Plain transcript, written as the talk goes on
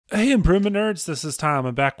Hey improvement nerds, this is Tom.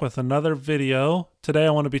 I'm back with another video. Today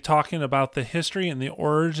I want to be talking about the history and the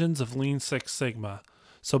origins of Lean Six Sigma.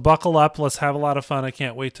 So buckle up, let's have a lot of fun. I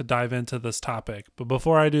can't wait to dive into this topic. But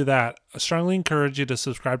before I do that, I strongly encourage you to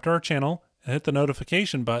subscribe to our channel and hit the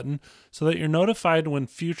notification button so that you're notified when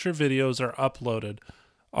future videos are uploaded.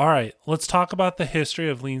 Alright, let's talk about the history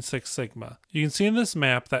of Lean Six Sigma. You can see in this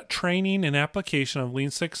map that training and application of Lean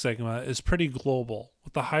Six Sigma is pretty global,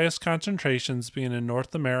 with the highest concentrations being in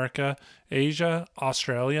North America, Asia,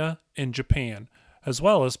 Australia, and Japan, as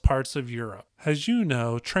well as parts of Europe. As you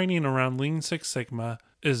know, training around Lean Six Sigma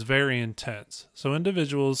is very intense, so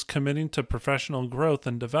individuals committing to professional growth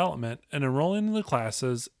and development and enrolling in the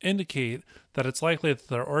classes indicate that it's likely that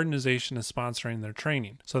their organization is sponsoring their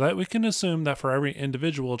training, so that we can assume that for every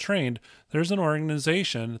individual trained, there's an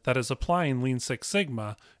organization that is applying Lean Six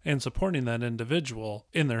Sigma and supporting that individual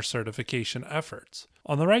in their certification efforts.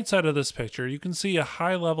 On the right side of this picture, you can see a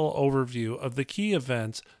high-level overview of the key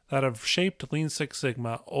events that have shaped Lean Six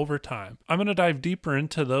Sigma over time. I'm going to dive deeper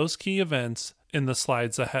into those key events in the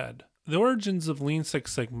slides ahead. The origins of Lean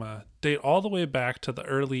Six Sigma date all the way back to the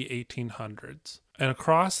early 1800s. And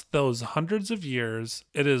across those hundreds of years,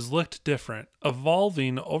 it has looked different,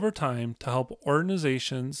 evolving over time to help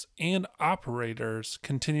organizations and operators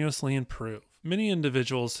continuously improve. Many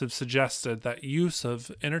individuals have suggested that use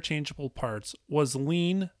of interchangeable parts was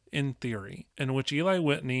lean in theory, in which Eli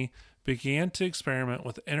Whitney began to experiment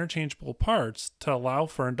with interchangeable parts to allow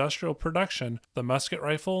for industrial production, the musket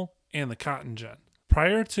rifle, and the cotton gin.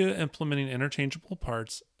 Prior to implementing interchangeable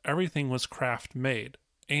parts, everything was craft-made,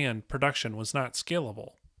 and production was not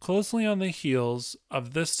scalable. Closely on the heels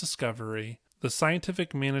of this discovery, the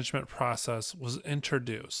scientific management process was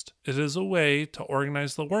introduced. It is a way to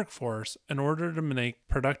organize the workforce in order to make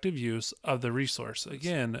productive use of the resources.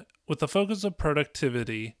 Again, with the focus of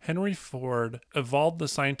productivity, Henry Ford evolved the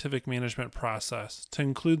scientific management process to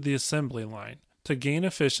include the assembly line, to gain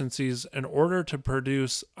efficiencies in order to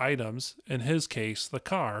produce items, in his case, the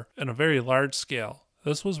car, in a very large scale.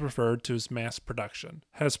 This was referred to as mass production.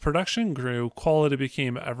 As production grew, quality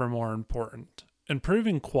became ever more important.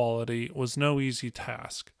 Improving quality was no easy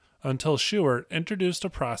task, until Schubert introduced a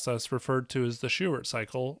process referred to as the Schubert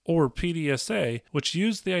Cycle, or PDSA, which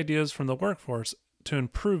used the ideas from the workforce to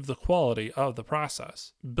improve the quality of the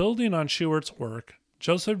process. Building on Schubert's work,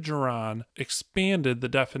 Joseph Juran expanded the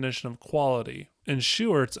definition of quality. In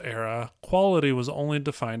Schubert's era, quality was only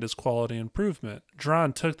defined as quality improvement.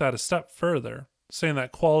 Juran took that a step further, saying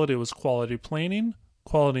that quality was quality planning,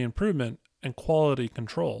 quality improvement, and quality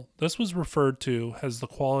control. This was referred to as the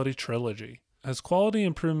quality trilogy. As quality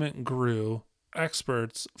improvement grew,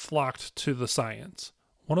 experts flocked to the science.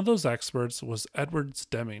 One of those experts was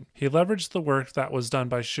Deming. He leveraged the work that was done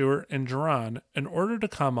by Schubert and Juran in order to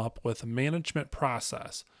come up with a management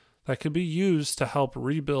process that could be used to help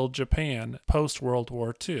rebuild Japan post-World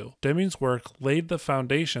War II. Deming's work laid the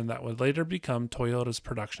foundation that would later become Toyota's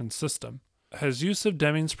production system. As use of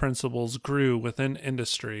Deming's principles grew within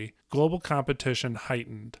industry, global competition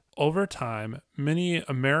heightened. Over time, many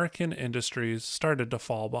American industries started to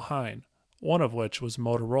fall behind, one of which was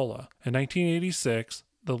Motorola. In 1986,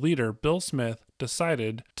 the leader, Bill Smith,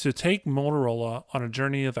 decided to take Motorola on a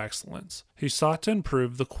journey of excellence. He sought to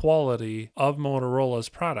improve the quality of Motorola's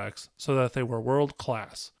products so that they were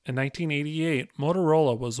world-class. In 1988,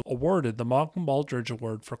 Motorola was awarded the Malcolm Baldrige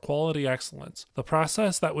Award for Quality Excellence. The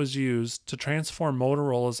process that was used to transform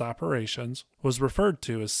Motorola's operations was referred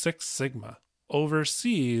to as Six Sigma.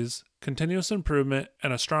 Overseas, continuous improvement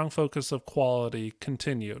and a strong focus of quality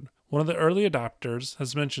continued. One of the early adopters,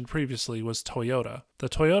 as mentioned previously, was Toyota. The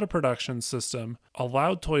Toyota production system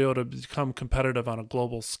allowed Toyota to become competitive on a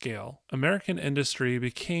global scale. American industry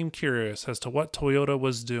became curious as to what Toyota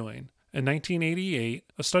was doing. In 1988,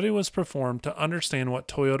 a study was performed to understand what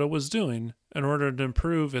Toyota was doing in order to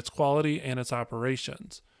improve its quality and its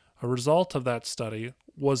operations. A result of that study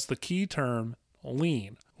was the key term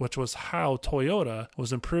lean, which was how Toyota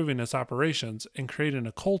was improving its operations and creating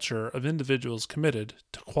a culture of individuals committed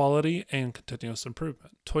to quality and continuous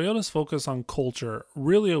improvement. Toyota's focus on culture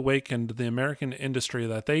really awakened the American industry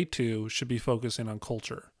that they too should be focusing on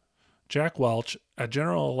culture. Jack Welch at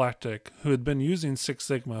General Electric, who had been using Six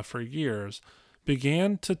Sigma for years,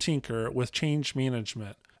 began to tinker with change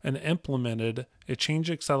management and implemented a change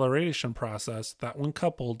acceleration process that, when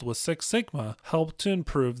coupled with Six Sigma, helped to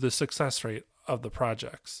improve the success rate of the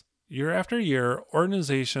projects. Year after year,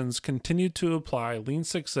 organizations continued to apply Lean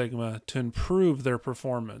Six Sigma to improve their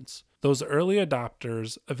performance. Those early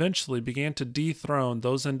adopters eventually began to dethrone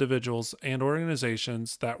those individuals and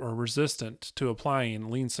organizations that were resistant to applying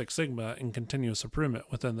Lean Six Sigma and continuous improvement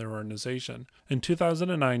within their organization. In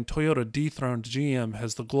 2009, Toyota dethroned GM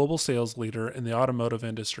as the global sales leader in the automotive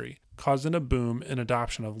industry, causing a boom in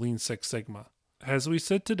adoption of Lean Six Sigma. As we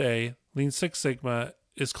sit today, Lean Six Sigma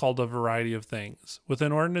is called a variety of things.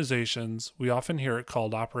 Within organizations, we often hear it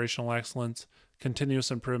called operational excellence,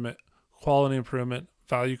 continuous improvement, quality improvement,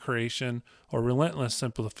 value creation, or relentless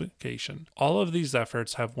simplification. All of these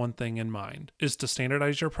efforts have one thing in mind, is to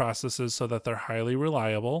standardize your processes so that they're highly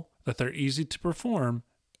reliable, that they're easy to perform,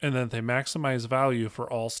 and that they maximize value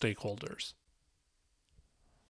for all stakeholders.